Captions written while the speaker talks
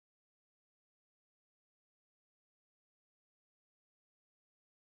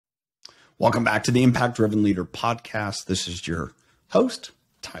Welcome back to the Impact Driven Leader podcast. This is your host,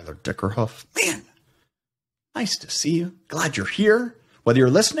 Tyler Dickerhoff. Man, nice to see you. Glad you're here. Whether you're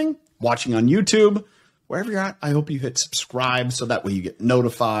listening, watching on YouTube, wherever you're at, I hope you hit subscribe so that way you get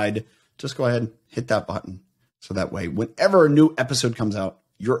notified. Just go ahead and hit that button so that way whenever a new episode comes out,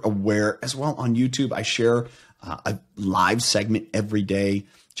 you're aware. As well on YouTube, I share a live segment every day,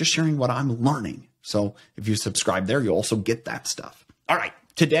 just sharing what I'm learning. So if you subscribe there, you'll also get that stuff. All right,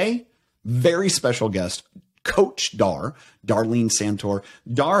 today, very special guest, Coach Darleen Santore.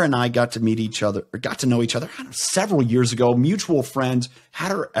 Dar and I got to know each other, several years ago, mutual friends,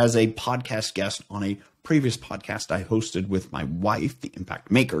 had her as a podcast guest on a previous podcast I hosted with my wife, The Impact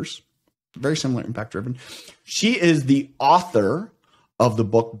Makers. Very similar, impact driven. She is the author of the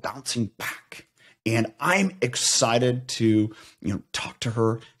book Bouncing Back. And I'm excited to, talk to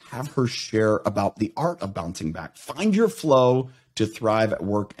her, have her share about the art of bouncing back. Find your flow to thrive at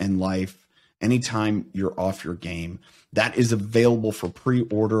work and life anytime you're off your game. That is available for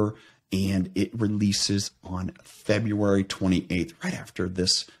pre-order, and it releases on February 28th, right after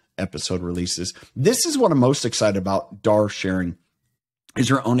this episode releases. This is what I'm most excited about Dar sharing is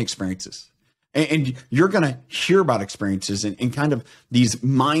her own experiences. And you're going to hear about experiences and kind of these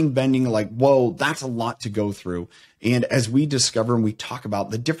mind-bending, like, whoa, that's a lot to go through. And as we discover and we talk about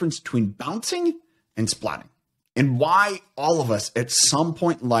the difference between bouncing and splatting, and why all of us at some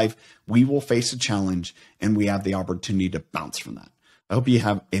point in life, we will face a challenge and we have the opportunity to bounce from that. I hope you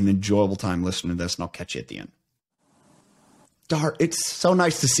have an enjoyable time listening to this, and I'll catch you at the end. Dar, it's so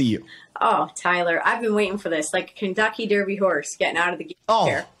nice to see you. Oh, Tyler, I've been waiting for this, like a Kentucky Derby horse getting out of the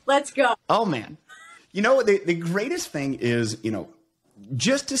chair. Let's go. Oh, man. The greatest thing is,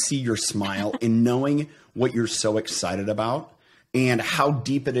 just to see your smile and knowing what you're so excited about and how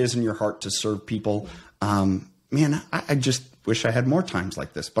deep it is in your heart to serve people. Man, I just wish I had more times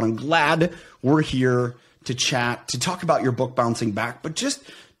like this, but I'm glad we're here to chat, to talk about your book, Bouncing Back, but just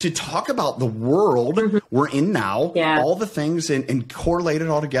to talk about the world we're in now, all the things and correlate it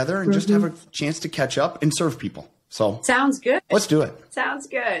all together and just have a chance to catch up and serve people. So sounds good. Let's do it. Sounds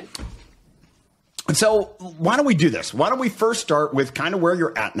good. And so why don't we do this? Why don't we first start with kind of where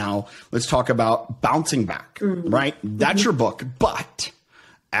you're at now? Let's talk about bouncing back, right? That's your book. But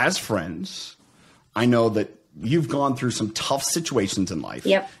as friends, I know that you've gone through some tough situations in life.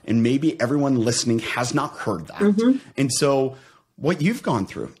 Yep. And maybe everyone listening has not heard that. And so what you've gone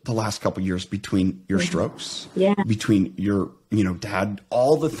through the last couple of years between your strokes, between your, dad,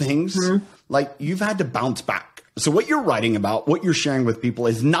 all the things, like you've had to bounce back. So what you're writing about, what you're sharing with people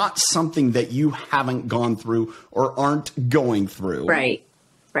is not something that you haven't gone through or aren't going through. Right.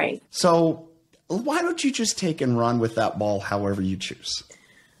 So why don't you just take and run with that ball however you choose?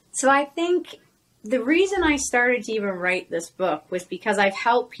 So I think the reason I started to even write this book was because I've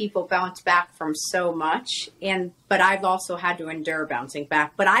helped people bounce back from so much, but I've also had to endure bouncing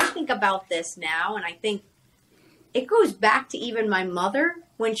back. But I think about this now, and I think it goes back to even my mother.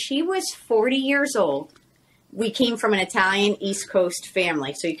 When she was 40 years old, we came from an Italian East Coast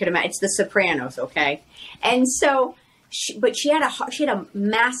family, so you could imagine, it's the Sopranos, okay? And so, she had a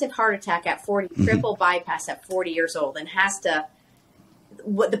massive heart attack at 40, triple bypass at 40 years old, and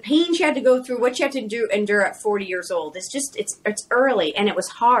what the pain she had to go through, what she had to endure at 40 years old. It's early, and it was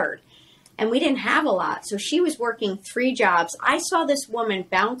hard, and we didn't have a lot. So she was working 3 jobs. I saw this woman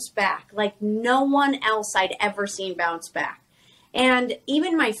bounce back like no one else I'd ever seen bounce back. And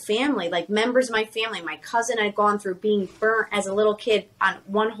even my family, like members of my family, my cousin had gone through being burnt as a little kid on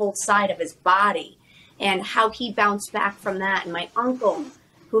one whole side of his body and how he bounced back from that. And my uncle,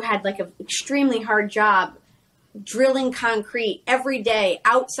 who had like an extremely hard job, drilling concrete every day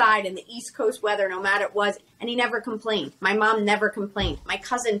outside in the East Coast weather, no matter what it was, and he never complained. My mom never complained. My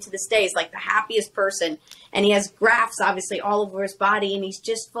cousin to this day is like the happiest person, and he has grafts obviously all over his body, and he's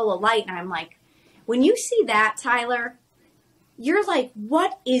just full of light. And I'm like, when you see that, Tyler, you're like,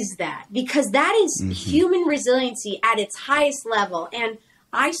 what is that? Because that is human resiliency at its highest level. And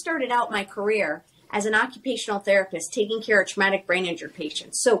I started out my career as an occupational therapist taking care of traumatic brain injury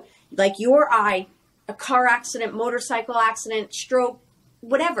patients. So like you or I, a car accident, motorcycle accident, stroke,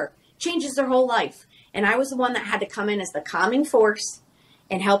 whatever, changes their whole life. And I was the one that had to come in as the calming force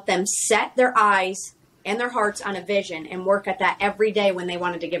and help them set their eyes and their hearts on a vision and work at that every day when they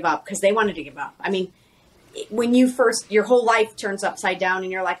wanted to give up, because they wanted to give up. I mean, when your whole life turns upside down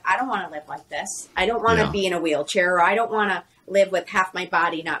and you're like, I don't want to live like this. I don't want to be in a wheelchair, or I don't want to live with half my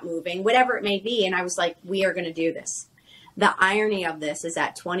body not moving, whatever it may be. And I was like, we are going to do this. The irony of this is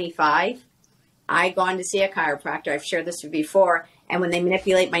at 25, I'd gone to see a chiropractor. I've shared this with you before. And when they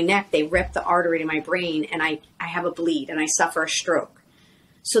manipulate my neck, they rip the artery to my brain, and I have a bleed and I suffer a stroke.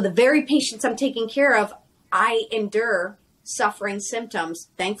 So the very patients I'm taking care of, I endure suffering symptoms.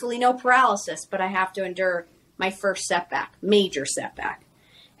 Thankfully, no paralysis, but I have to endure my first setback, major setback.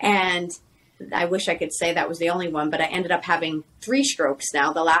 And I wish I could say that was the only one, but I ended up having 3 strokes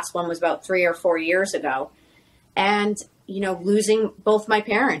now. The last one was about 3 or 4 years ago. And, losing both my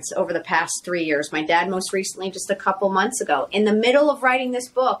parents over the past 3 years. My dad most recently just a couple months ago. In the middle of writing this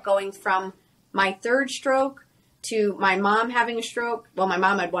book, going from my 3rd stroke to my mom having a stroke. Well, my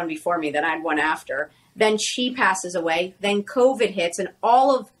mom had one before me, then I had one after. Then she passes away. Then COVID hits, and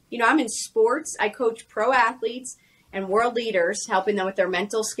all of, I'm in sports. I coach pro athletes and world leaders, helping them with their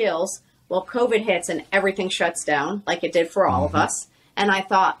mental skills. Well, COVID hits and everything shuts down like it did for all of us. And I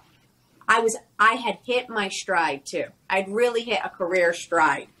thought I had hit my stride too. I'd really hit a career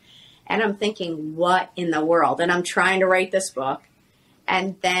stride. And I'm thinking, what in the world? And I'm trying to write this book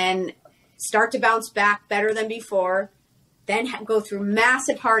and then start to bounce back better than before. Then go through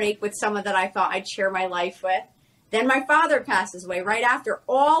massive heartache with someone that I thought I'd share my life with. Then my father passes away right after,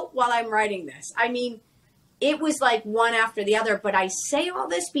 all while I'm writing this. I mean, it was like one after the other. But I say all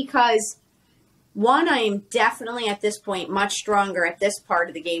this because, one, I am definitely at this point much stronger at this part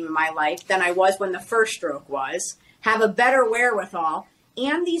of the game in my life than I was when the first stroke was, have a better wherewithal.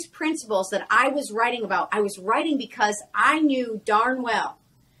 And these principles that I was writing about, I was writing because I knew darn well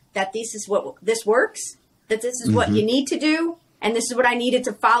that this works, that this is what you need to do, and this is what I needed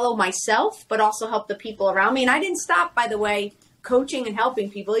to follow myself, but also help the people around me. And I didn't stop, by the way, coaching and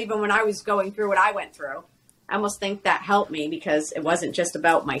helping people, even when I was going through what I went through. I almost think that helped me because it wasn't just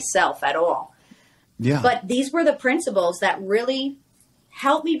about myself at all. Yeah. But these were the principles that really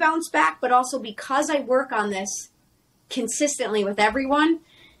helped me bounce back, but also because I work on this consistently with everyone,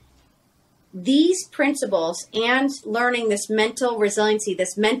 these principles and learning this mental resiliency,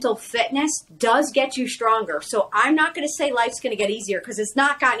 this mental fitness does get you stronger. So I'm not going to say life's going to get easier because it's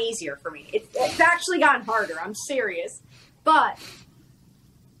not gotten easier for me. It's actually gotten harder. I'm serious. But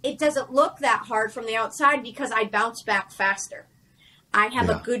it doesn't look that hard from the outside because I bounce back faster. I have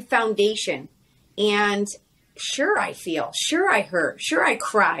a good foundation. And sure, I feel, sure, I hurt, sure, I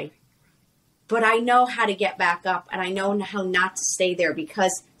cry. But I know how to get back up, and I know how not to stay there,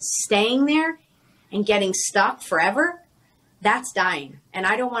 because staying there and getting stuck forever, that's dying. And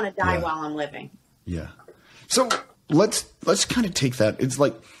I don't want to die while I'm living. Yeah. So let's kind of take that. It's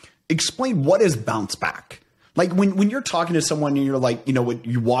like, explain what is bounce back. Like when you're talking to someone and you're like, when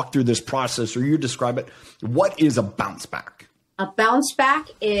you walk through this process or you describe it, what is a bounce back? A bounce back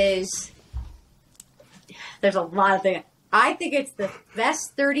is, there's a lot of things. I think it's the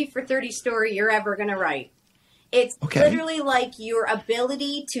best 30 for 30 story you're ever going to write. It's literally like your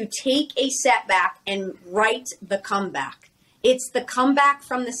ability to take a setback and write the comeback. It's the comeback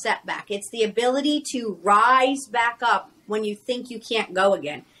from the setback. It's the ability to rise back up when you think you can't go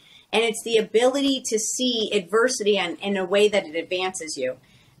again. And it's the ability to see adversity in a way that it advances you.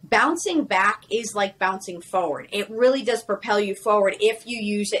 Bouncing back is like bouncing forward. It really does propel you forward if you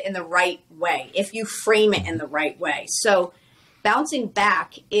use it in the right way, if you frame it in the right way. So bouncing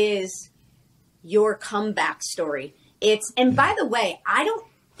back is your comeback story. And by the way, I don't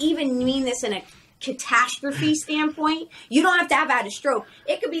even mean this in a catastrophe standpoint. You don't have to have had a stroke.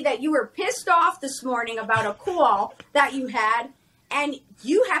 It could be that you were pissed off this morning about a call that you had, and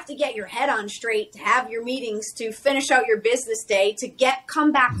you have to get your head on straight to have your meetings, to finish out your business day, to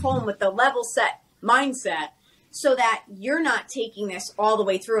come back home with the level set mindset so that you're not taking this all the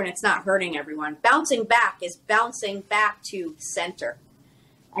way through and it's not hurting everyone. Bouncing back is bouncing back to center.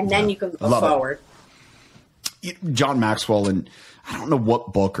 And then you can go forward. John Maxwell, and I don't know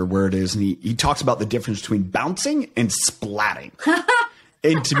what book or where it is, and he talks about the difference between bouncing and splatting.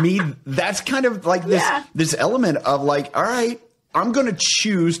 And to me, that's kind of like this element of like, all right, I'm going to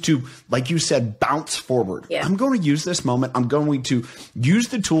choose to, like you said, bounce forward. Yeah. I'm going to use this moment. I'm going to use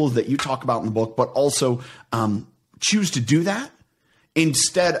the tools that you talk about in the book, but also choose to do that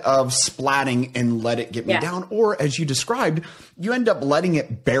instead of splatting and let it get me down. Or as you described, you end up letting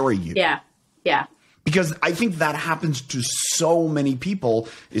it bury you. Yeah. Yeah. Because I think that happens to so many people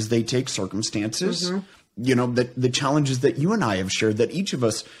is they take circumstances, that the challenges that you and I have shared, that each of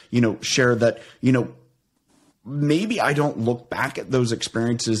us, share that, maybe I don't look back at those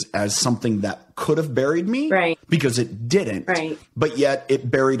experiences as something that could have buried me, right? Because it didn't, right? But yet it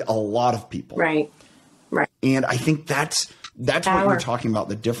buried a lot of people, right? And I think that's what you're talking about,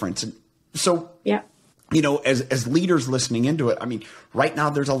 the difference. And so, as leaders listening into it, I mean, right now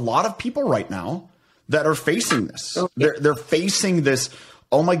there's a lot of people right now that are facing this. Okay. They're facing this.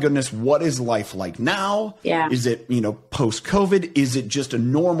 Oh my goodness, what is life like now? Yeah. Is it post COVID? Is it just a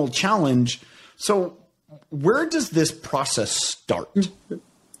normal challenge? So where does this process start?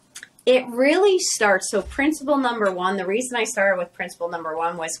 It really starts. So principle number one, the reason I started with principle number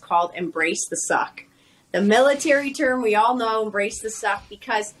one was called embrace the suck. The military term we all know, embrace the suck,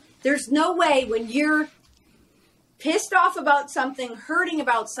 because there's no way when you're pissed off about something, hurting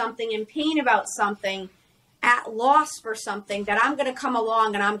about something, in pain about something, at loss for something, that I'm going to come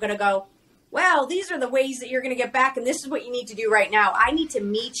along and I'm going to go, well, these are the ways that you're going to get back, and this is what you need to do right now. I need to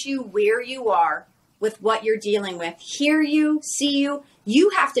meet you where you are with what you're dealing with, hear you, see you.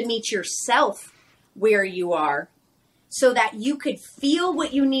 You have to meet yourself where you are so that you could feel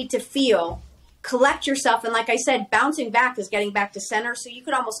what you need to feel, collect yourself. And like I said, bouncing back is getting back to center. So you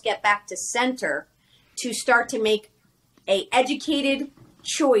could almost get back to center to start to make a educated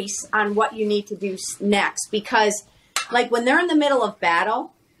choice on what you need to do next. Because like when they're in the middle of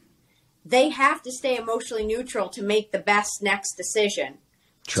battle, they have to stay emotionally neutral to make the best next decision.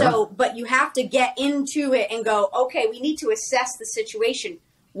 Sure. So, but you have to get into it and go, okay, we need to assess the situation.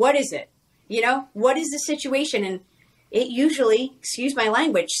 What is it? You know, what is the situation? And it usually, excuse my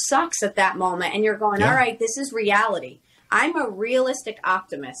language, sucks at that moment. And you're going, all right, this is reality. I'm a realistic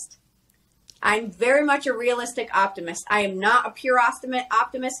optimist. I'm very much a realistic optimist. I am not a pure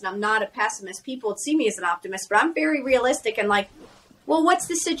optimist, and I'm not a pessimist. People would see me as an optimist, but I'm very realistic and like, well, what's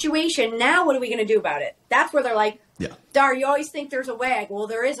the situation? Now what are we going to do about it? That's where they're like, Dar, you always think there's a way. I go, well,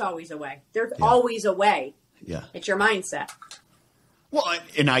 there is always a way. There's always a way. Yeah. It's your mindset. Well,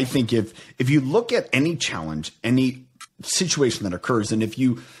 and I think if you look at any challenge, any situation that occurs, and if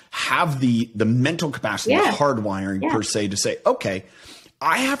you have the mental capacity, the hardwiring per se, to say, okay,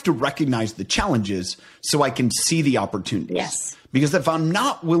 I have to recognize the challenges so I can see the opportunities. Yes. Because if I'm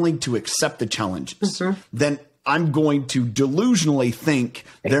not willing to accept the challenges, then I'm going to delusionally think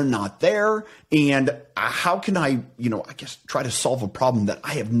they're not there. And how can I, I guess, try to solve a problem that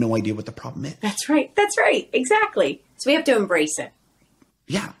I have no idea what the problem is? That's right. That's right. Exactly. So we have to embrace it.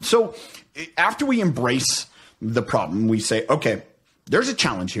 Yeah. So after we embrace the problem, we say, okay, there's a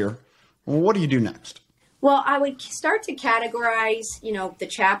challenge here. Well, what do you do next? Well, I would start to categorize, the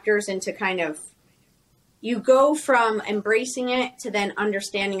chapters into kind of, you go from embracing it to then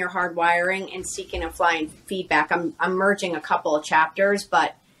understanding your hardwiring and seeking and applying feedback. I'm merging a couple of chapters,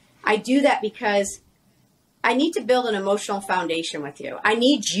 but I do that because I need to build an emotional foundation with you. I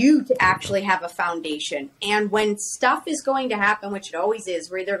need you to actually have a foundation. And when stuff is going to happen, which it always is,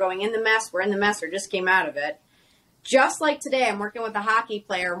 we're either going in the mess, we're in the mess, or just came out of it. Just like today, I'm working with a hockey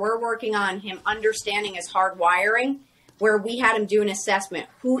player. We're working on him understanding his hardwiring, where we had him do an assessment.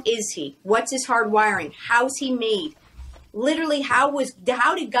 Who is he? What's his hardwiring? How's he made? Literally, how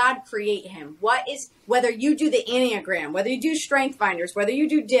did God create him? Whether you do the Enneagram, whether you do strength finders, whether you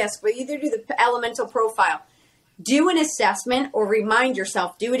do DISC, whether you do the elemental profile, do an assessment or remind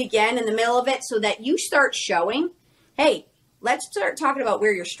yourself, do it again in the middle of it so that you start showing, hey, let's start talking about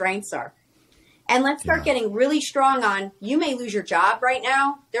where your strengths are. And let's start getting really strong on, you may lose your job right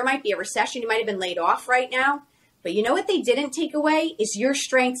now. There might be a recession. You might have been laid off right now. But you know what they didn't take away is your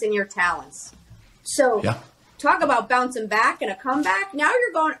strengths and your talents. So talk about bouncing back and a comeback. Now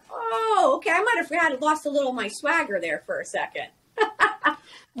you're going, oh, okay, I might have lost a little of my swagger there for a second.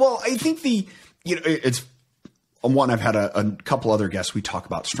 Well, I think it's one, I've had a couple other guests, we talk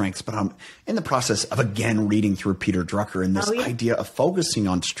about strengths, but I'm in the process of, again, reading through Peter Drucker and this idea of focusing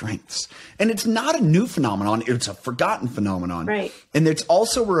on strengths. And it's not a new phenomenon. It's a forgotten phenomenon. Right. And it's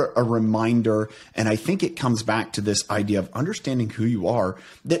also a reminder, and I think it comes back to this idea of understanding who you are,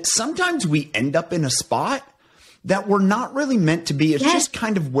 that sometimes we end up in a spot that we're not really meant to be. It's just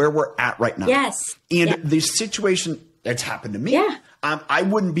kind of where we're at right now. Yes. And the situation that's happened to me, I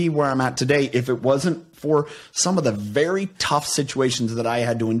wouldn't be where I'm at today if it wasn't for some of the very tough situations that I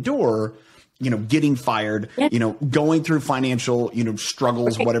had to endure, getting fired, going through financial,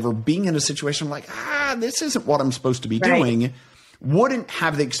 struggles, whatever, being in a situation like, this isn't what I'm supposed to be doing, wouldn't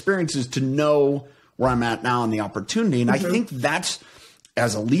have the experiences to know where I'm at now and the opportunity. And I think that's,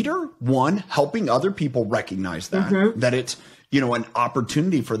 as a leader, one, helping other people recognize that, that it's, an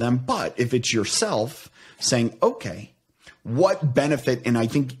opportunity for them. But if it's yourself saying, okay, what benefit, and I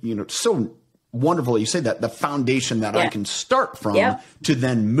think, so wonderful you say that, the foundation that I can start from to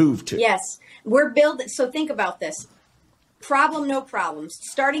then move to. Yes. We're building. So think about this. Problem, no problems.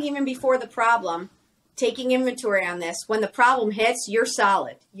 Starting even before the problem, taking inventory on this. When the problem hits, you're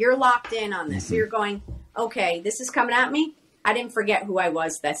solid. You're locked in on this. So you're going, okay, this is coming at me. I didn't forget who I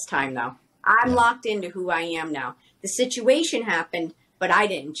was this time, though. I'm locked into who I am now. The situation happened, but I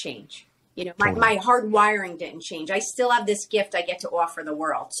didn't change. My hard wiring didn't change. I still have this gift I get to offer the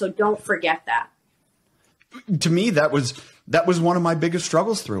world. So don't forget that. To me, that was that was one of my biggest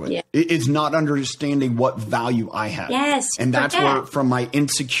struggles through it. Is not understanding what value I had. Yes. And that's where from my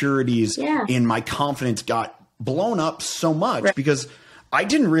insecurities and my confidence got blown up so much because I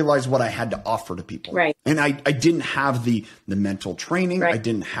didn't realize what I had to offer to people. Right. And I didn't have the mental training. I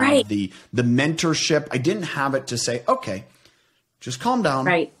didn't have the mentorship. I didn't have it to say, okay, just calm down.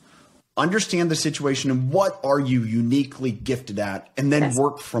 Right. Understand the situation and what are you uniquely gifted at, and then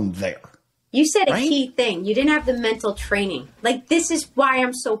work from there. You said a key thing. You didn't have the mental training. Like, this is why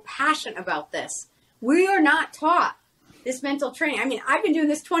I'm so passionate about this. We are not taught this mental training. I mean, I've been doing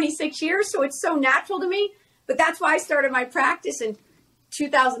this 26 years, so it's so natural to me. But that's why I started my practice in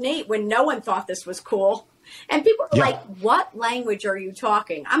 2008 when no one thought this was cool. And people were like, what language are you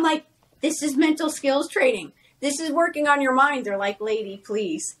talking? I'm like, this is mental skills training. This is working on your mind. They're like, lady,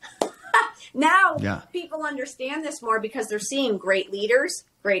 please. Now people understand this more because they're seeing great leaders,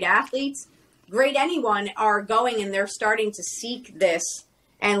 great athletes, great anyone are going and they're starting to seek this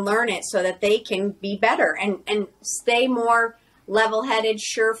and learn it so that they can be better and stay more level-headed,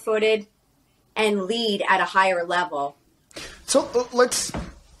 sure-footed, and lead at a higher level. So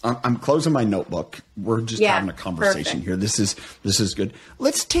I'm closing my notebook. We're just having a conversation here. This is good.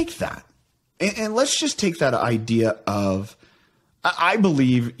 Let's take that. And let's just take that idea of, I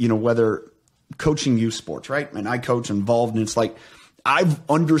believe, whether coaching youth sports, right? And I coach involved, and it's like, I've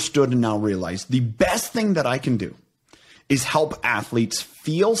understood and now realized the best thing that I can do is help athletes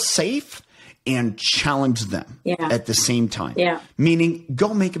feel safe and challenge them at the same time. Yeah. Meaning,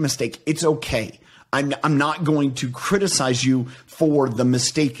 go make a mistake. It's okay. I'm not going to criticize you for the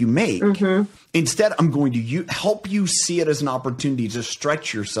mistake you make. Mm-hmm. Instead, I'm going to help you see it as an opportunity to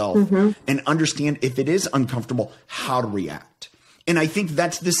stretch yourself and understand if it is uncomfortable, how to react. And I think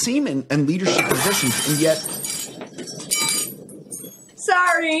that's the same in leadership positions. And yet,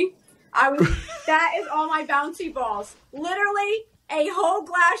 sorry, that is all my bouncy balls. Literally a whole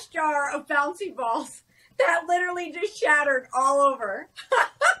glass jar of bouncy balls that literally just shattered all over.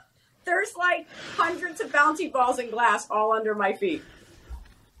 There's like hundreds of bouncy balls in glass all under my feet.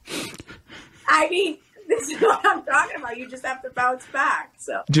 I mean, this is what I'm talking about. You just have to bounce back.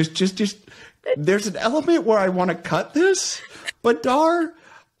 So just there's an element where I want to cut this, but Dar,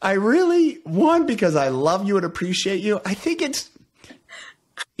 I really, one, because I love you and appreciate you. I think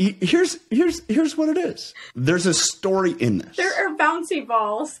here's what it is. There's a story in this. There are bouncy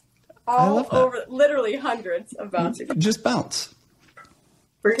balls all over, literally hundreds of bouncy balls. Just bounce.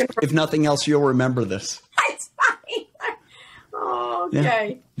 If nothing else, you'll remember this. It's fine.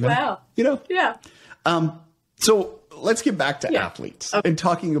 Okay. Yeah. Wow. Yeah. So let's get back to athletes and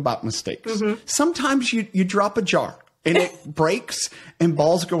talking about mistakes. Mm-hmm. Sometimes you drop a jar and it breaks and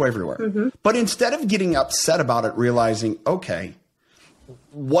balls go everywhere. Mm-hmm. But instead of getting upset about it, realizing, okay,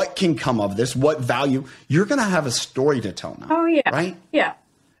 what can come of this? What value? You're going to have a story to tell now. Oh, yeah. Right? Yeah.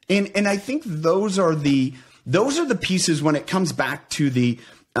 And I think those are the pieces when it comes back to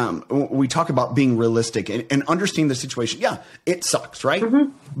we talk about being realistic and understanding the situation. Yeah, it sucks, right?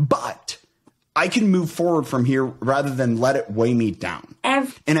 Mm-hmm. But I can move forward from here rather than let it weigh me down.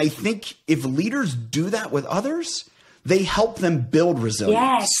 And I think if leaders do that with others, they help them build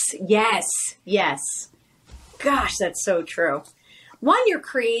resilience. Yes. Gosh, that's so true. One, you're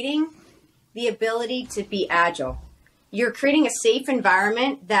creating the ability to be agile. You're creating a safe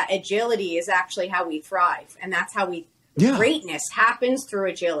environment that agility is actually how we thrive. And that's how greatness happens through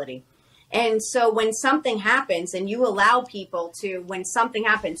agility. And so when something happens and you allow people to, when something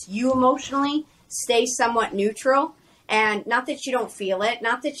happens, you emotionally stay somewhat neutral. And not that you don't feel it,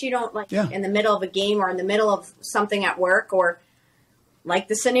 not that you don't in the middle of a game or in the middle of something at work or like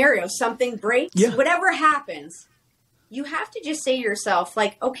the scenario, something breaks, whatever happens, you have to just say to yourself,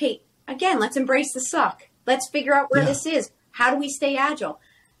 like, okay, again, let's embrace the suck. Let's figure out where this is. How do we stay agile?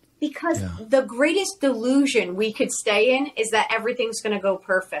 Because the greatest delusion we could stay in is that everything's going to go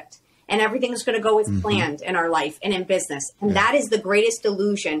perfect and everything's going to go as planned in our life and in business. And that is the greatest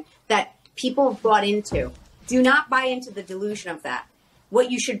delusion that people have bought into. Do not buy into the delusion of that.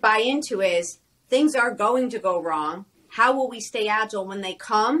 What you should buy into is things are going to go wrong. How will we stay agile when they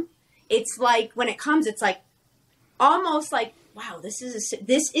come? It's like when it comes, it's like almost like, wow, this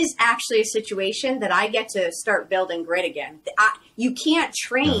is actually a situation that I get to start building grit again. You can't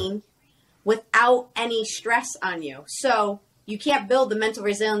train without any stress on you. So you can't build the mental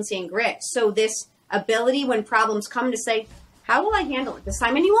resiliency and grit. So this ability when problems come to say, how will I handle it this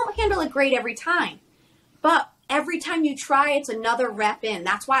time? And you won't handle it great every time. But every time you try, it's another rep in.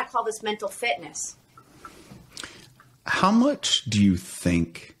 That's why I call this mental fitness. How much do you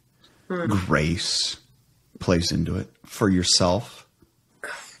think grace plays into it for yourself?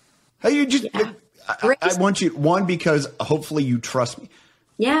 I want you, one, because hopefully you trust me.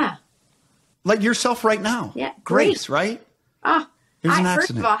 Yeah. Like yourself right now. Yeah. Grace, right? Oh, There's an first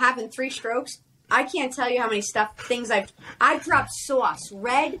accident. of all, having 3 strokes, I can't tell you how many things I've dropped sauce,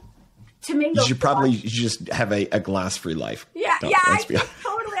 red tomato. You probably just have a glass-free life. Yeah, Don't, yeah, let's I be honest.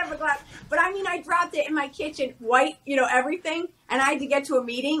 totally have a glass. But I mean, I dropped it in my kitchen, white, everything, and I had to get to a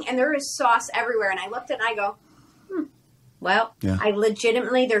meeting, and there is sauce everywhere. And I looked at it, and I go, well, Yeah. I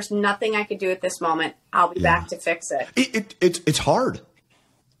legitimately, there's nothing I could do at this moment. I'll be back to fix it. It's hard.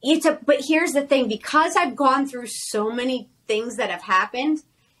 But here's the thing, because I've gone through so many things that have happened,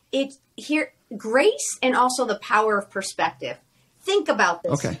 grace and also the power of perspective. Think about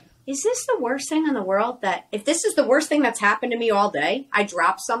this. Okay. Is this the worst thing in the world? That if this is the worst thing that's happened to me all day, I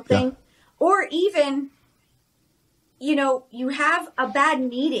drop something, or even, you have a bad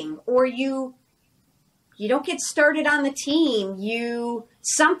meeting, or you don't get started on the team,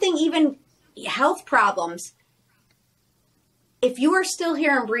 something, even health problems. If you are still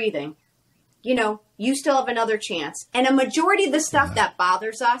here and breathing, you still have another chance. And a majority of the stuff that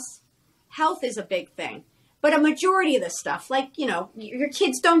bothers us, health is a big thing. But a majority of the stuff, like, your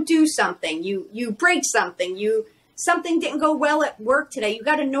kids don't do something, you break something, something didn't go well at work today, you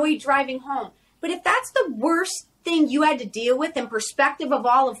got annoyed driving home. But if that's the worst thing you had to deal with in perspective of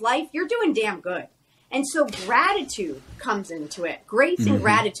all of life, you're doing damn good. And so gratitude comes into it. Grace and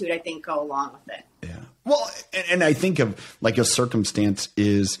gratitude, I think, go along with it. Yeah. Well, and I think of like a circumstance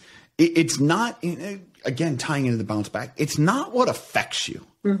is it's not, again, tying into the bounce back. It's not what affects you.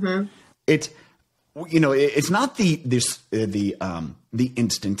 Mm-hmm. It's not the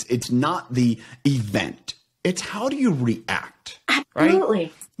instance. It's not the event. It's how do you react?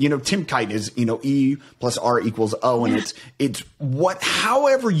 Absolutely. Right? Tim Kite is, E plus R equals O, and it's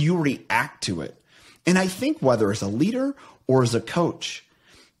however you react to it. And I think whether as a leader or as a coach,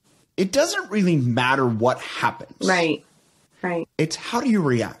 it doesn't really matter what happens. Right. Right. It's how do you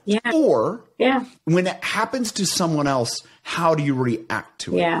react? Yeah. Or when it happens to someone else, how do you react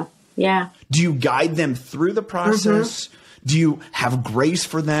to it? Yeah. Yeah. Do you guide them through the process? Mm-hmm. Do you have grace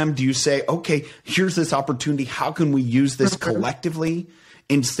for them? Do you say, okay, here's this opportunity. How can we use this collectively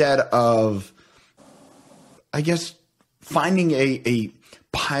instead of, I guess, finding a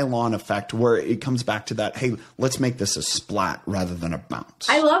pile-on effect where it comes back to that, hey, let's make this a splat rather than a bounce.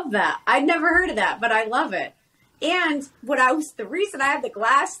 I love that. I'd never heard of that, but I love it. And the reason I had the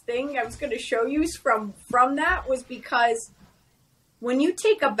glass thing I was going to show you from that was because when you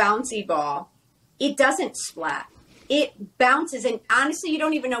take a bouncy ball, it doesn't splat. It bounces, and honestly, you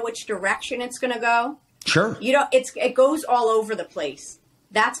don't even know which direction it's going to go. Sure. It goes all over the place.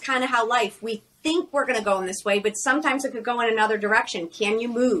 That's kind of how we think we're going to go in this way, but sometimes it could go in another direction. Can you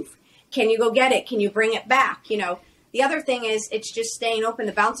move? Can you go get it? Can you bring it back? The other thing is it's just staying open.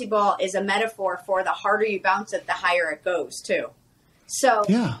 The bouncy ball is a metaphor for the harder you bounce it, the higher it goes too. So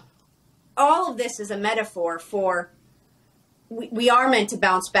all of this is a metaphor for we are meant to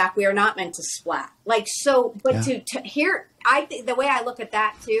bounce back. We are not meant to splat. To hear, I think the way I look at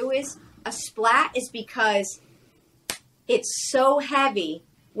that too is a splat is because it's so heavy.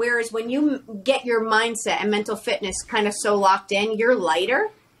 Whereas when you get your mindset and mental fitness kind of so locked in, you're lighter.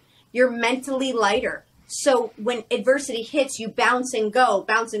 You're mentally lighter. So when adversity hits, you bounce and go.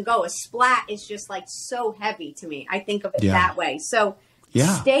 A splat is just so heavy to me. I think of it that way. So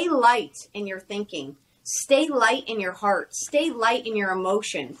stay light in your thinking. Stay light in your heart. Stay light in your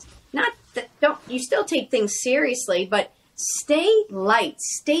emotions. You still take things seriously, but stay light.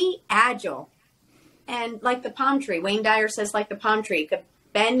 Stay agile. And like the palm tree, Wayne Dyer says, like the palm tree, it could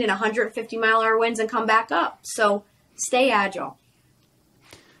bend in 150-mile-an-hour winds and come back up. So stay agile.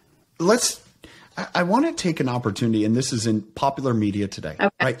 I want to take an opportunity, and this is in popular media today,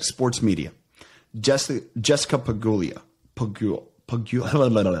 right? Sports media. Jessica Pegula.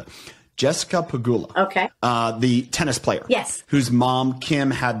 Jessica Pegula. Okay. The tennis player. Yes. Whose mom,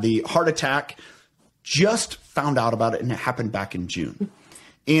 Kim, had the heart attack. Just found out about it, and it happened back in June.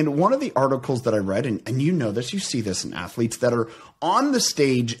 And one of the articles that I read, and you know this, you see this in athletes that are on the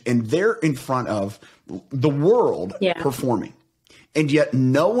stage and they're in front of the world performing. And yet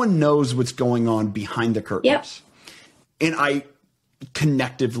no one knows what's going on behind the curtains. Yep. And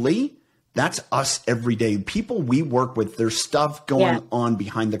connectively, that's us every day. People we work with, there's stuff going on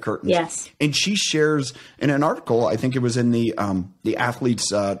behind the curtains. Yes. And she shares in an article, I think it was in the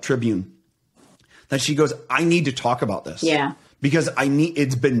Athletes Tribune, that she goes, I need to talk about this. Yeah. Because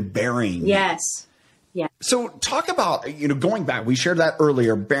it's been burying. Yes. Yeah. So talk about, going back, we shared that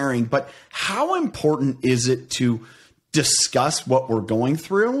earlier, bearing, but how important is it to discuss what we're going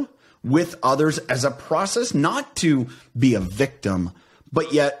through with others as a process, not to be a victim,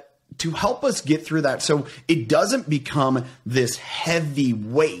 but yet to help us get through that so it doesn't become this heavy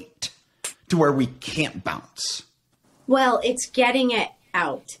weight to where we can't bounce? Well, it's getting it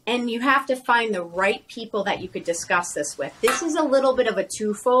out. And you have to find the right people that you could discuss this with. This is a little bit of a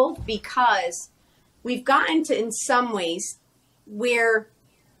twofold because we've gotten to, in some ways, where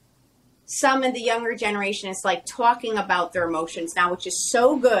some of the younger generation is like talking about their emotions now, which is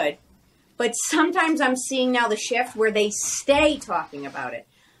so good. But sometimes I'm seeing now the shift where they stay talking about it.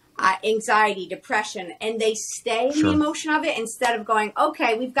 Anxiety, depression, and they stay in the emotion of it instead of going,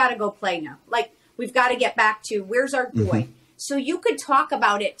 okay, we've got to go play now. Like, we've got to get back to where's our joy. So you could talk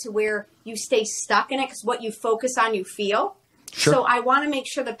about it to where you stay stuck in it because what you focus on, you feel. Sure. So I want to make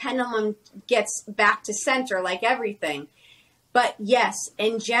sure the pendulum gets back to center like everything. But yes,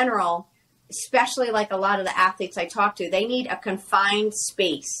 in general, especially like a lot of the athletes I talk to, they need a confined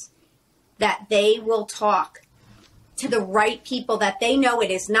space that they will talk to the right people that they know it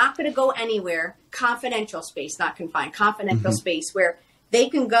is not going to go anywhere. Confidential space, not confined, confidential space where they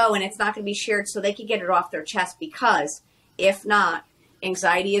can go and it's not going to be shared so they can get it off their chest because if not,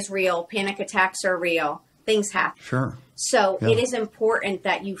 anxiety is real, panic attacks are real, things happen. Sure. So it is important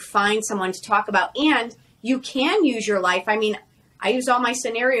that you find someone to talk about and you can use your life. I mean, I use all my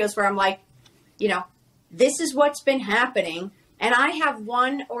scenarios where I'm like, you know, this is what's been happening. And I have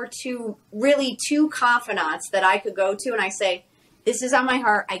one or two, really two confidants that I could go to and I say, this is on my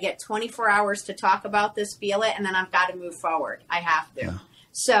heart. I get 24 hours to talk about this, feel it, and then I've got to move forward. I have to. Yeah.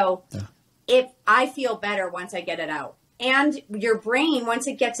 So if I feel better once I get it out. And your brain, once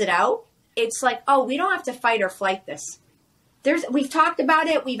it gets it out, it's like, oh, we don't have to fight or flight this. We've talked about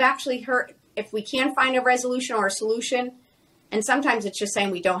it. We've actually heard if we can find a resolution or a solution. And sometimes it's just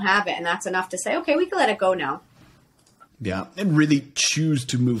saying we don't have it. And that's enough to say, okay, we can let it go now. Yeah. And really choose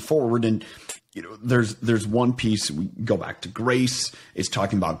to move forward. And, you know, there's one piece, we go back to Grace, is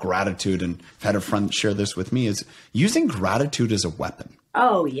talking about gratitude. And I've had a friend share this with me, is using gratitude as a weapon.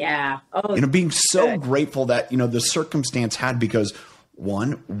 Oh, yeah. Oh, you know, being so grateful that, you know, the circumstance had, because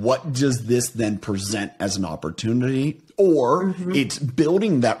one, what does this then present as an opportunity? Or it's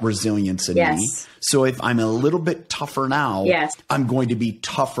building that resilience in me. So if I'm a little bit tougher now, I'm going to be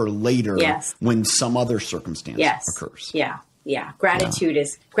tougher later when some other circumstance occurs. Yeah. Yeah. Gratitude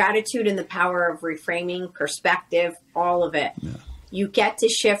is gratitude and the power of reframing, perspective, all of it. Yeah. You get to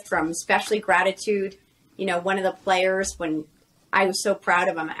shift from, especially gratitude. You know, one of the players, when I was so proud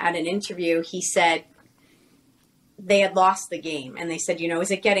of him at an interview, he said they had lost the game. And they said, you know, is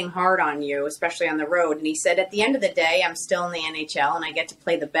it getting hard on you, especially on the road? And he said, at the end of the day, I'm still in the NHL and I get to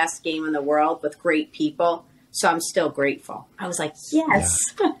play the best game in the world with great people. So I'm still grateful. I was like, yes.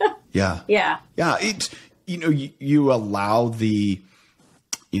 Yeah. Yeah. Yeah. It's, you know, you allow the,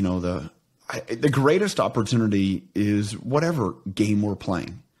 you know, the greatest opportunity is whatever game we're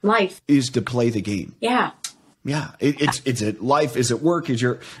playing. Life. Is to play the game. Yeah. Yeah, it's a life. Is it work? Is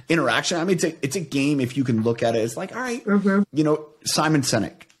your interaction? I mean, it's a game. If you can look at it, it's like, all right, you know, Simon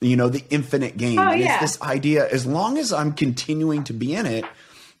Sinek, you know, the infinite game. Oh, and it's this idea, as long as I'm continuing to be in it,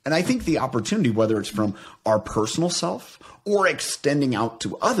 and I think the opportunity, whether it's from our personal self or extending out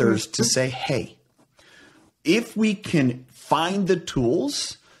to others, to say, hey, if we can find the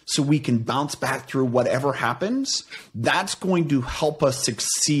tools so we can bounce back through whatever happens, that's going to help us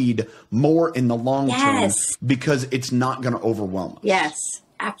succeed more in the long term, because it's not going to overwhelm us. Yes,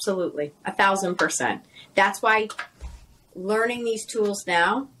 absolutely. 1,000%. That's why learning these tools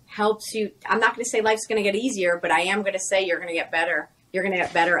now helps you. I'm not going to say life's going to get easier, but I am going to say you're going to get better. You're going to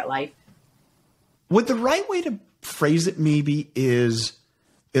get better at life. What the right way to phrase it maybe is,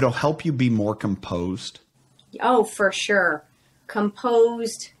 it'll help you be more composed. Oh, for sure.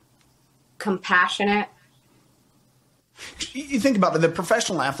 Composed, compassionate. You think about it, the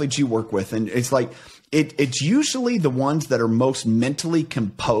professional athletes you work with, and it's like, it's usually the ones that are most mentally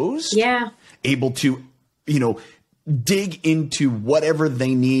composed. Yeah. Able to, you know, dig into whatever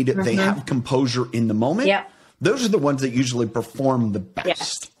they need. They have composure in the moment. Yeah. Those are the ones that usually perform the best.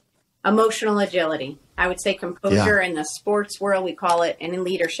 Yes. Emotional agility. I would say composure in the sports world, we call it, and in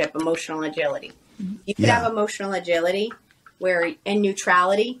leadership, emotional agility. You could have emotional agility where, and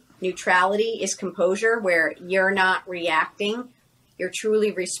neutrality. Neutrality is composure, where you're not reacting. You're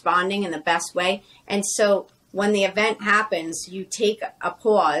truly responding in the best way. And so when the event happens, you take a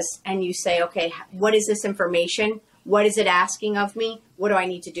pause and you say, okay, what is this information? What is it asking of me? What do I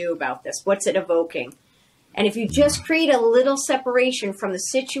need to do about this? What's it evoking? And if you just create a little separation from the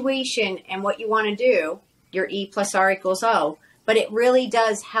situation and what you want to do, your E plus R equals O, but it really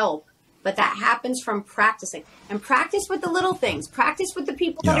does help. But that happens from practicing. And practice with the little things. Practice with the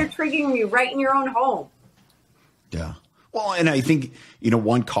people that are triggering you right in your own home. Yeah. Well, and I think,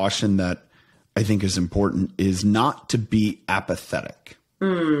 one caution that I think is important is not to be apathetic.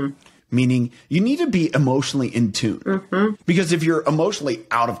 Meaning you need to be emotionally in tune. Because if you're emotionally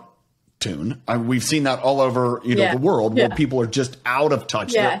out of tune, we've seen that all over, the world where people are just out of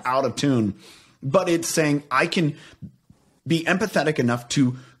touch. They're out of tune. But it's saying I can be empathetic enough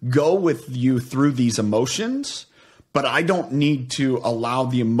to go with you through these emotions, but I don't need to allow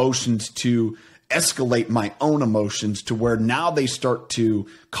the emotions to escalate my own emotions to where now they start to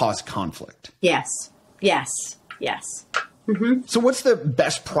cause conflict. Yes. So what's the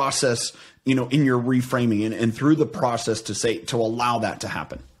best process, in your reframing and through the process to allow that to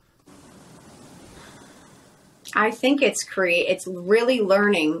happen? I think it's really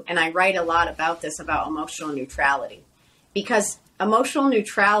learning, and I write a lot about this, about emotional neutrality, because emotional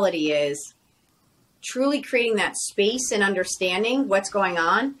neutrality is truly creating that space and understanding what's going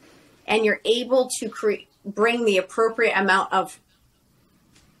on, and you're able to bring the appropriate amount of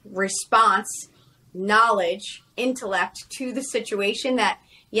response, knowledge, intellect to the situation that,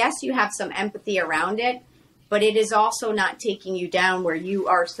 yes, you have some empathy around it, but it is also not taking you down where you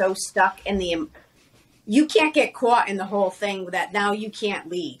are so stuck in you can't get caught in the whole thing that now you can't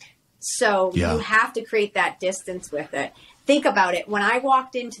lead. So you have to create that distance with it. Think about it. When I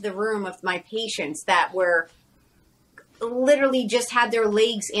walked into the room of my patients that were literally just had their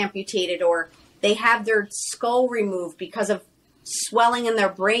legs amputated, or they have their skull removed because of swelling in their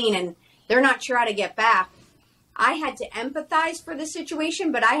brain and they're not sure how to get back, I had to empathize for the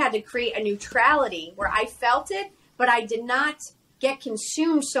situation, but I had to create a neutrality where I felt it, but I did not get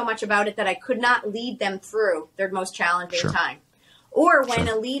consumed so much about it that I could not lead them through their most challenging time. Or when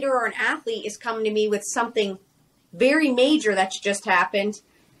a leader or an athlete is coming to me with something very major that's just happened,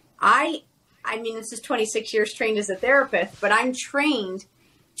 I mean, this is 26 years trained as a therapist, but I'm trained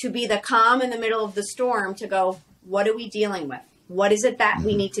to be the calm in the middle of the storm to go, what are we dealing with? What is it that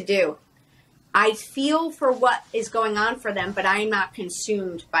we need to do? I feel for what is going on for them, but I'm not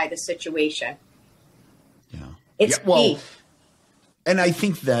consumed by the situation. It's key. And I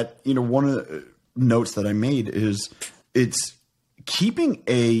think that, one of the notes that I made is it's keeping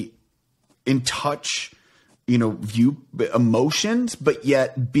in touch, view emotions, but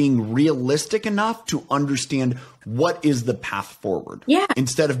yet being realistic enough to understand what is the path forward.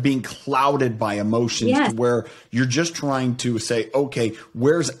 Instead of being clouded by emotions to where you're just trying to say, okay,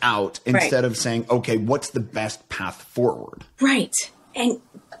 where's out, instead of saying, okay, what's the best path forward? Right.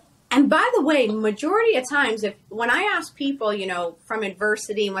 And by the way, majority of times, when I ask people, from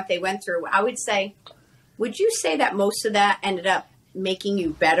adversity and what they went through, I would say, would you say that most of that ended up making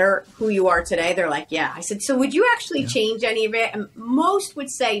you better who you are today? They're like, yeah. I said, so would you actually change any of it? And most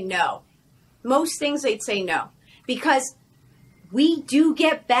would say no. Most things they'd say no, because we do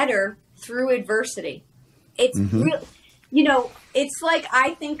get better through adversity. It's real, it's like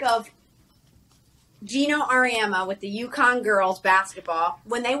I think of Gino Ariema with the UConn girls basketball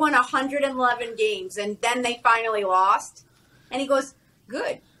when they won 111 games and then they finally lost. And he goes,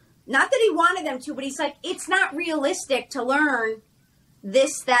 good. Not that he wanted them to, but he's like, it's not realistic to learn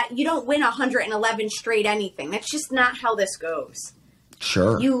this, that you don't win 111 straight anything. That's just not how this goes.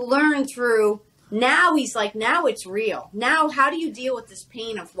 Sure. You learn through, now he's like, now it's real. Now, how do you deal with this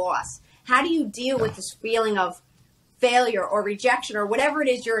pain of loss? How do you deal with this feeling of failure or rejection or whatever it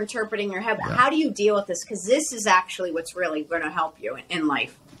is you're interpreting in your head? How do you deal with this? Because this is actually what's really going to help you in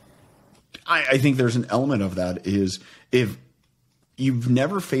life. I think there's an element of that is if you've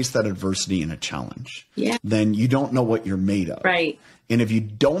never faced that adversity in a challenge, then you don't know what you're made of. Right. And if you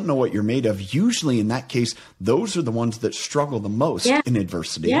don't know what you're made of, usually in that case, those are the ones that struggle the most in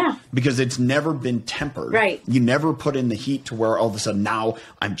adversity because it's never been tempered. Right. You never put in the heat to where all of a sudden now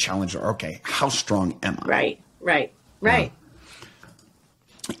I'm challenged. Okay, how strong am I? Right.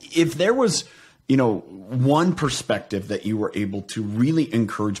 If there was, one perspective that you were able to really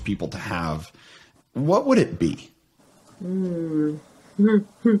encourage people to have, what would it be?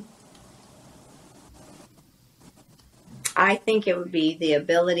 I think it would be the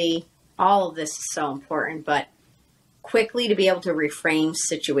ability, all of this is so important, but quickly to be able to reframe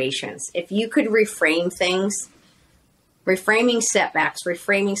situations. If you could reframe things, reframing setbacks,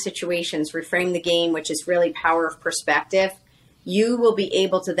 reframing situations, reframe the game, which is really power of perspective, you will be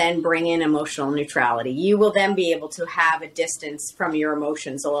able to then bring in emotional neutrality. You will then be able to have a distance from your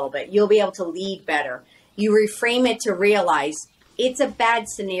emotions a little bit. You'll be able to lead better. You reframe it to realize it's a bad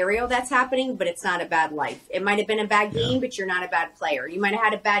scenario that's happening, but it's not a bad life. It might have been a bad game, but you're not a bad player. You might have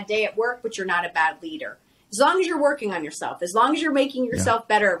had a bad day at work, but you're not a bad leader. As long as you're working on yourself, as long as you're making yourself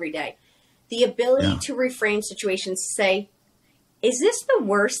better every day, the ability to reframe situations to say, is this the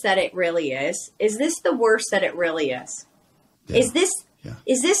worst that it really is? Is this the worst that it really is? Is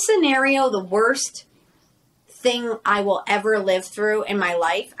this scenario the worst thing I will ever live through in my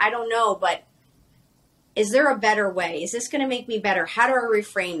life? I don't know, but is there a better way? Is this going to make me better? How do I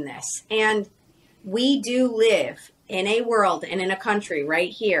reframe this? And we do live in a world and in a country right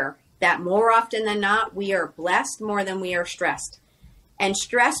here that more often than not, we are blessed more than we are stressed. And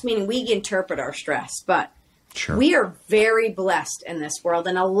stress meaning we interpret our stress, but we are very blessed in this world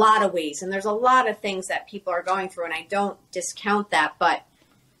in a lot of ways. And there's a lot of things that people are going through, and I don't discount that, but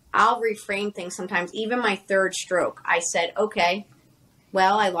I'll reframe things sometimes. Even my third stroke, I said, okay,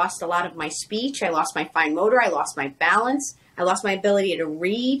 well, I lost a lot of my speech. I lost my fine motor. I lost my balance. I lost my ability to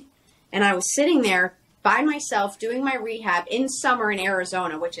read. And I was sitting there by myself doing my rehab in summer in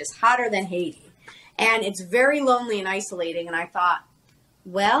Arizona, which is hotter than Haiti. And it's very lonely and isolating. And I thought,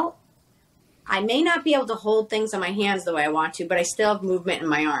 well, I may not be able to hold things in my hands the way I want to, but I still have movement in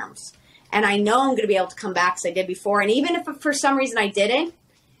my arms. And I know I'm going to be able to come back as I did before. And even if for some reason I didn't,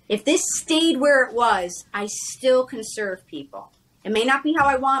 if this stayed where it was, I still can serve people. It may not be how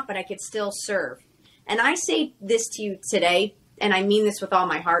I want, but I could still serve. And I say this to you today, and I mean this with all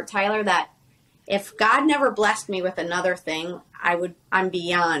my heart, Tyler, that if God never blessed me with another thing, I'm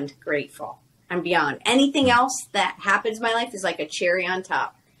beyond grateful. I'm beyond. Anything else that happens in my life is like a cherry on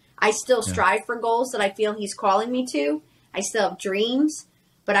top. I still strive for goals that I feel he's calling me to. I still have dreams,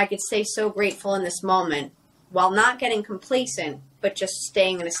 but I could stay so grateful in this moment while not getting complacent, but just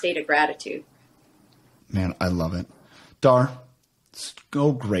staying in a state of gratitude. Man, I love it. Dar, it's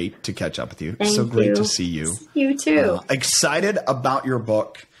so great to catch up with you. Thank so great you. to see you. You too. Excited about your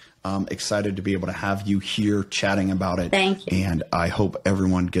book. Excited to be able to have you here chatting about it. Thank you. And I hope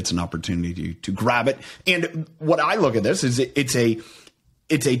everyone gets an opportunity to grab it. And what I look at this is it's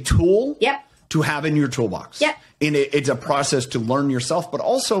a tool to have in your toolbox. Yep. And it's a process to learn yourself, but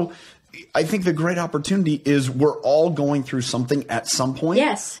also I think the great opportunity is we're all going through something at some point.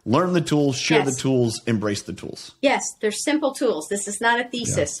 Yes. Learn the tools, share the tools, embrace the tools. Yes, they're simple tools. This is not a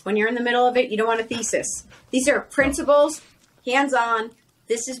thesis. Yeah. When you're in the middle of it, you don't want a thesis. These are principles, hands-on.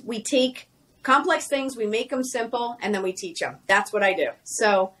 We take complex things, we make them simple, and then we teach them. That's what I do.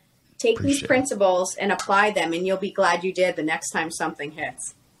 So take these principles and apply them, and you'll be glad you did the next time something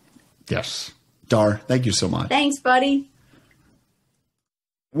hits. Yes. Dar, thank you so much. Thanks, buddy.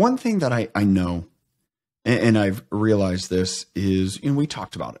 One thing that I know, and I've realized this, is, and we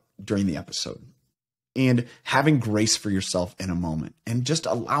talked about it during the episode, and having grace for yourself in a moment and just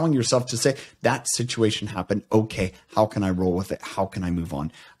allowing yourself to say, that situation happened. Okay, how can I roll with it? How can I move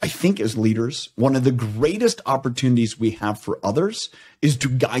on? I think as leaders, one of the greatest opportunities we have for others is to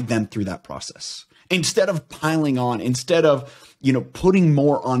guide them through that process. Instead of piling on, instead of, putting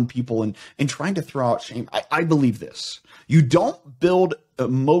more on people and trying to throw out shame. I believe this. You don't build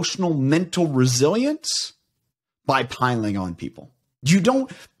emotional, mental resilience by piling on people. You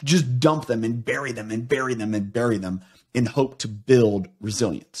don't just dump them and bury them and bury them and bury them in hope to build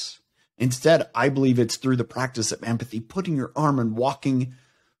resilience. Instead, I believe it's through the practice of empathy, putting your arm and walking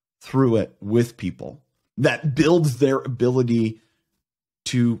through it with people that builds their ability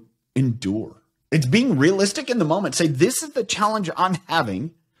to endure. It's being realistic in the moment. Say, this is the challenge I'm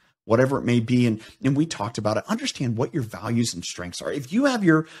having, whatever it may be. And we talked about it. Understand what your values and strengths are. If you have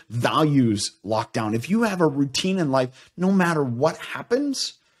your values locked down, if you have a routine in life, no matter what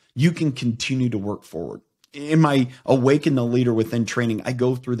happens, you can continue to work forward. In my Awaken the Leader Within training, I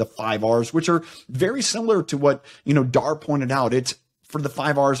go through the 5 R's, which are very similar to what, Dar pointed out. It's for the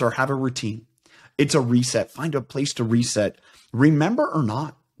 5 R's are have a routine. It's a reset. Find a place to reset. Remember or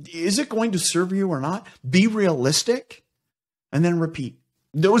not. Is it going to serve you or not? Be realistic and then repeat.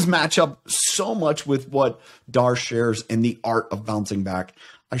 Those match up so much with what Dar shares in the art of bouncing back.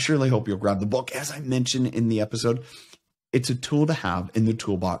 I surely hope you'll grab the book. As I mentioned in the episode, it's a tool to have in the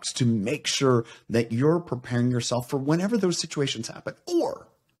toolbox to make sure that you're preparing yourself for whenever those situations happen, or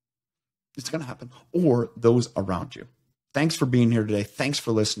it's going to happen, or those around you. Thanks for being here today. Thanks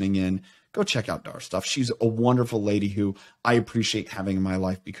for listening in. Go check out Dar's stuff. She's a wonderful lady who I appreciate having in my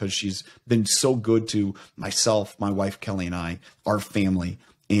life because she's been so good to myself, my wife, Kelly, and I, our family.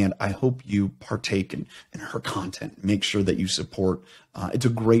 And I hope you partake in her content. Make sure that you support. It's a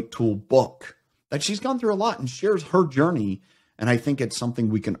great tool book that she's gone through a lot and shares her journey. And I think it's something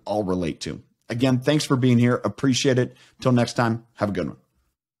we can all relate to. Again, thanks for being here. Appreciate it. Till next time, have a good one.